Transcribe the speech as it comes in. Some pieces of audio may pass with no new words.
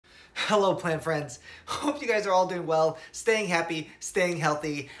Hello plant friends. Hope you guys are all doing well, staying happy, staying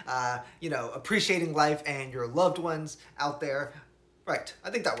healthy, appreciating life and your loved ones out there. Right, I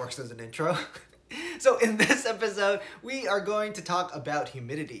think that works as an intro. So in this episode, we are going to talk about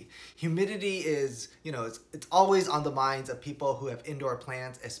humidity. Humidity is, it's always on the minds of people who have indoor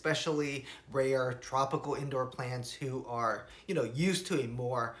plants, especially rare tropical indoor plants who are, used to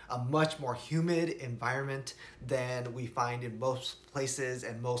a much more humid environment than we find in most places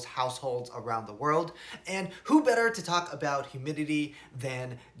and most households around the world. And who better to talk about humidity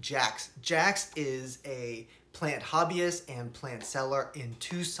than Jax? Jax is a plant hobbyist and plant seller in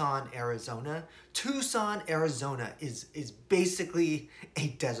Tucson, Arizona. Tucson, Arizona is basically a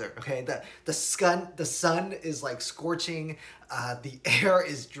desert, okay? The sun is like scorching, the air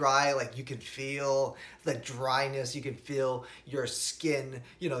is dry, like you can feel the dryness, you can feel your skin,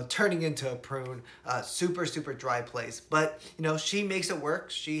 turning into a prune, super dry place. But, she makes it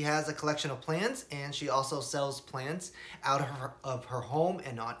work. She has a collection of plants and she also sells plants out of her home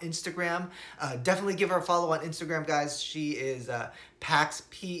and on Instagram. Definitely give her a follow on Instagram, guys. She is Pax,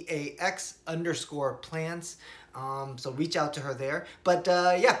 P-A-X_plants. So reach out to her there. But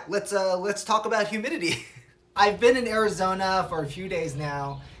yeah, let's talk about humidity. I've been in Arizona for a few days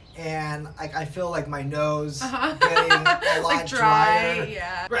now, and I feel like my nose getting a lot like dry, drier.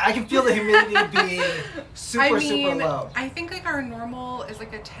 Yeah. I can feel the humidity being super low. I think like our normal is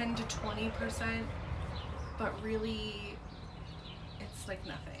like a 10 to 20%, but really it's like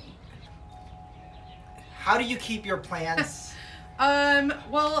nothing. How do you keep your plants?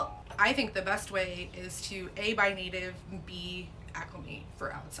 Well, I think the best way is to A, buy native, B, acclimate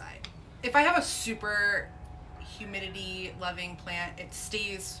for outside. If I have a super humidity loving plant, it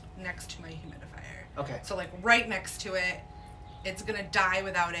stays next to my humidifier. Okay. So like right next to it, it's gonna die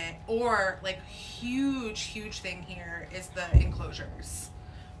without it. Or like huge thing here is the enclosures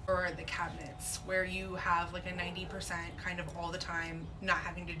or the cabinets where you have like a 90% kind of all the time not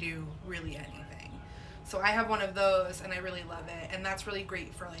having to do really anything. So I have one of those and I really love it, and that's really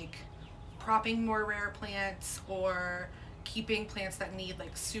great for like propping more rare plants or keeping plants that need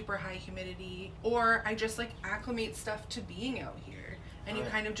like super high humidity, or I just like acclimate stuff to being out here, and you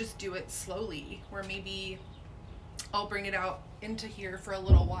kind of just do it slowly, where maybe I'll bring it out into here for a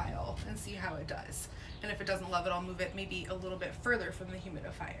little while and see how it does, and if it doesn't love it, I'll move it maybe a little bit further from the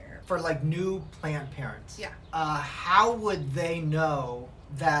humidifier. For like new plant parents, yeah, how would they know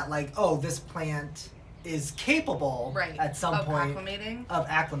that like, oh, this plant is capable at some point of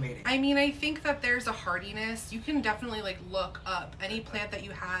acclimating? I mean, I think that there's a hardiness. You can definitely like look up any plant that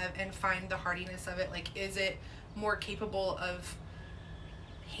you have and find the hardiness of it. Like, is it more capable of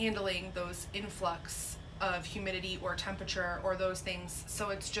handling those influx of humidity or temperature or those things? So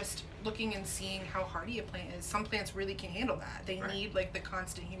it's just looking and seeing how hardy a plant is. Some plants really can handle that. They need like the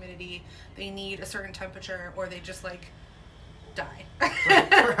constant humidity. They need a certain temperature, or they just like die.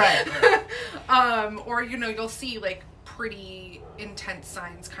 Or you'll see like pretty intense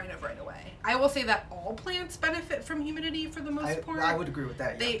signs kind of right away. I will say that all plants benefit from humidity for the most part. I would agree with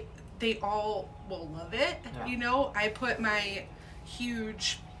that. Yeah. They all will love it. Yeah. I put my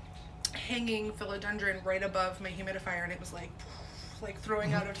huge hanging philodendron right above my humidifier, and it was like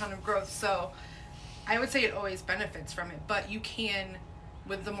throwing out a ton of growth. So I would say it always benefits from it, but you can,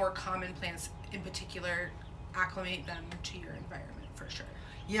 with the more common plants in particular, acclimate them to your environment for sure.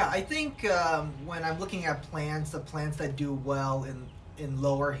 Yeah, I think when I'm looking at plants, the plants that do well in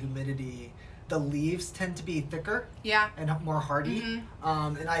lower humidity, the leaves tend to be thicker, and more hardy.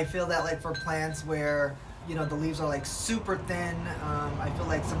 And I feel that like for plants where the leaves are like super thin, I feel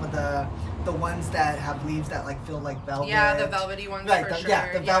like some of the ones that have leaves that like feel like velvet. Yeah, the velvety ones for sure.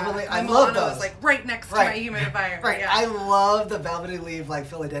 Yeah, the velvety. I love those. Like right next to my humidifier. Right. Yeah. I love the velvety leaf like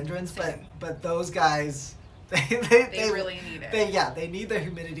philodendrons, but those guys, they really need it. They need the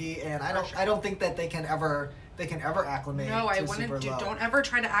humidity, and I don't think that they can ever acclimate. No, I wouldn't. Don't ever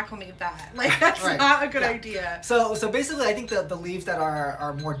try to acclimate that. Like that's not a good idea. So basically, I think the leaves that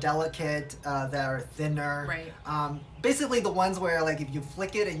are more delicate, that are thinner. Right. Basically, the ones where like if you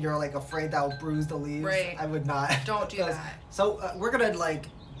flick it and you're like afraid that will bruise the leaves. Right. I would not. Don't do that. So we're gonna like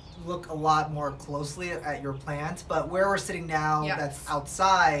look a lot more closely at your plant, but where we're sitting now, that's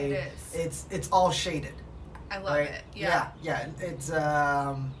outside. It's all shaded. I love it. Yeah. It's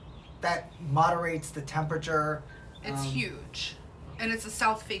that moderates the temperature. It's huge, and it's a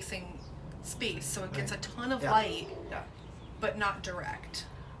south-facing space, so it gets a ton of light, but not direct.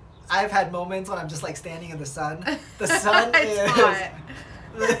 I've had moments when I'm just like standing in the sun. The sun is hot.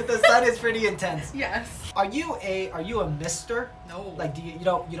 The sun is pretty intense. Yes. Are you a mister? No. Like you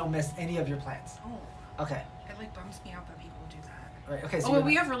don't mist any of your plants? No. Okay. It like bums me out that people do that. Right. Okay. So Oh, well,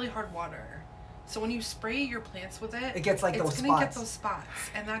 we have really hard water. So when you spray your plants with it, it gets like those spots. It's gonna get those spots,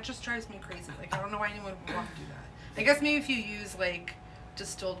 and that just drives me crazy. Like I don't know why anyone would want to do that. I guess maybe if you use like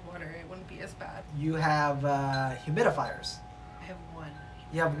distilled water, it wouldn't be as bad. You have humidifiers. I have one.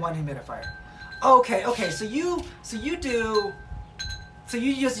 You have one humidifier. Okay. Okay. So you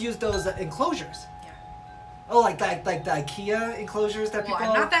just use those enclosures. Yeah. Oh, like the IKEA enclosures that people. Well,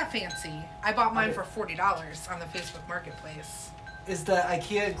 I'm not that fancy. I bought mine for $40 on the Facebook Marketplace. Is the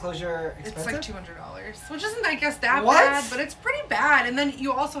IKEA enclosure expensive? It's like $200, which isn't, I guess, that What? bad, but it's pretty bad. And then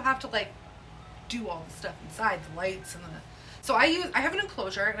you also have to like do all the stuff inside, the lights and the. So I have an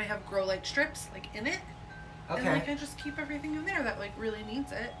enclosure and I have grow light strips like in it. Okay. And like I just keep everything in there that like really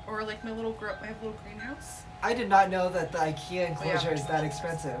needs it, or like my little I have a little greenhouse. I did not know that the IKEA enclosure is that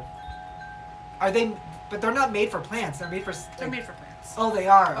expensive. Are they? But they're not made for plants. They're made for. They're made for plants. Oh, they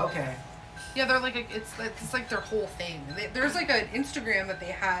are. Okay. Yeah, they're like it's like their whole thing. There's like an Instagram that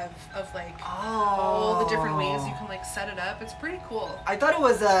they have of like all the different ways you can like set it up. It's pretty cool. I thought it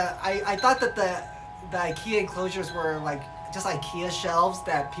was I thought that the IKEA enclosures were like just IKEA shelves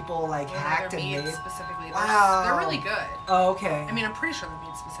that people like hacked and made specifically. Wow. They're really good. Oh, okay. I mean, I'm pretty sure they're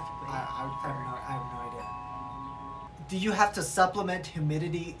made specifically. I have no idea. Do you have to supplement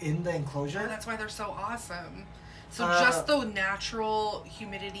humidity in the enclosure? Oh, that's why they're so awesome. So just the natural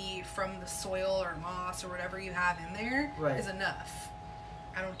humidity from the soil or moss or whatever you have in there is enough.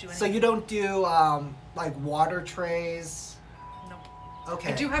 I don't do anything. So you don't do like water trays? Nope.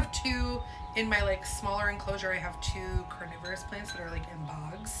 Okay. I do have two in my like smaller enclosure. I have two carnivorous plants that are like in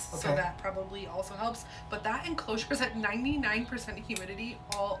bogs, so that probably also helps. But that enclosure is at 99% humidity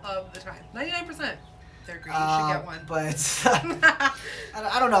all of the time. 99%. They're great. You should get one. But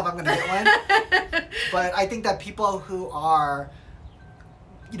I don't know if I'm going to get one. But I think that people who are,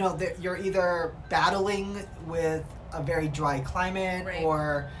 you know, you're either battling with a very dry climate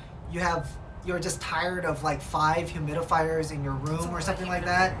or you're just tired of like 5 humidifiers in your room or something like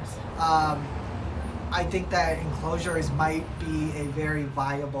that. I think that enclosures might be a very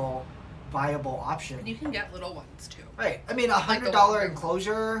viable option. And you can get little ones too. Right. I mean, $100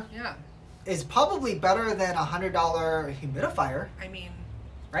 enclosure. Yeah. Is probably better than $100 humidifier. I mean,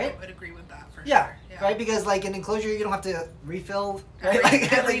 right? I would agree with that for sure. Yeah, right? Because like an enclosure, you don't have to refill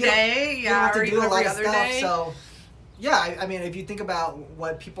right? every day. You don't have to do a lot of stuff. Day. So, yeah, I mean, if you think about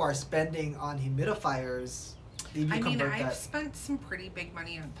what people are spending on humidifiers, I've spent some pretty big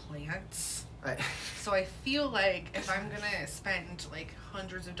money on plants. Right. So I feel like if I'm gonna spend like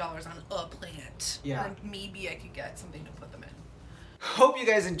hundreds of dollars on a plant, then maybe I could get something to put them in. Hope you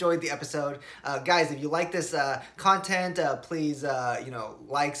guys enjoyed the episode. Guys, if you like this content, please,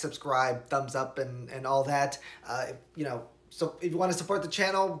 like, subscribe, thumbs up, and all that. So if you want to support the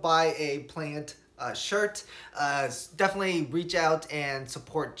channel, buy a plant shirt. Definitely reach out and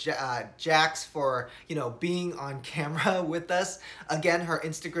support Jax for, being on camera with us. Again, her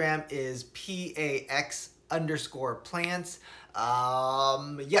Instagram is PAX_plants.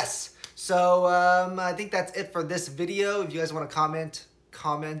 Yes. So, I think that's it for this video. If you guys want to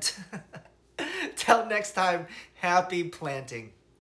comment. Till next time, happy planting.